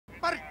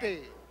parte.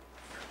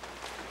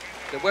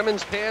 The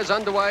women's pairs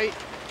underway.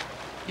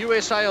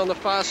 USA on the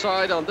far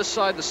side, on this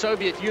side the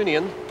Soviet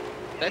Union.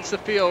 That's the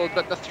field,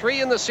 but the three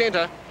in the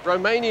centre,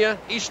 Romania,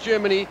 East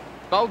Germany,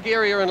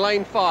 Bulgaria in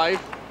lane 5,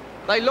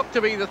 they look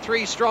to be the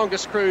three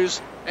strongest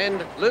crews,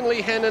 and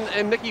Lynley, Hannen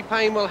and Nikki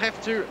Payne will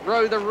have to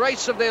row the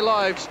race of their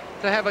lives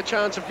to have a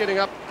chance of getting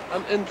up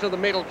into the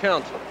medal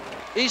count.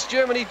 East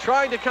Germany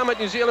trying to come at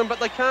New Zealand, but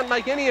they can't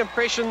make any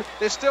impression.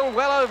 They're still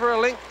well over a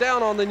length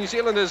down on the New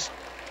Zealanders.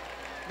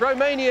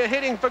 Romania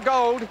heading for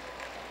gold,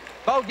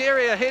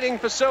 Bulgaria heading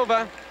for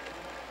silver,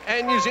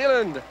 and New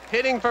Zealand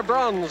heading for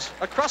bronze.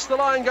 Across the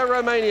line go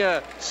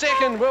Romania.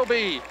 Second will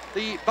be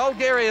the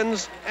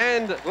Bulgarians,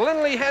 and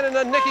Lynley, Hannen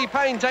and Nikki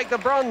Payne take the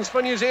bronze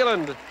for New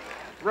Zealand.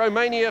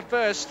 Romania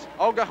first,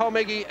 Olga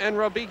Homegi and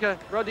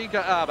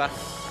Rodica Arba.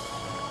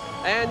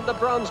 And the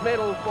bronze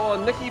medal for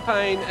Nikki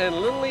Payne and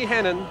Lynley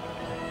Hannen.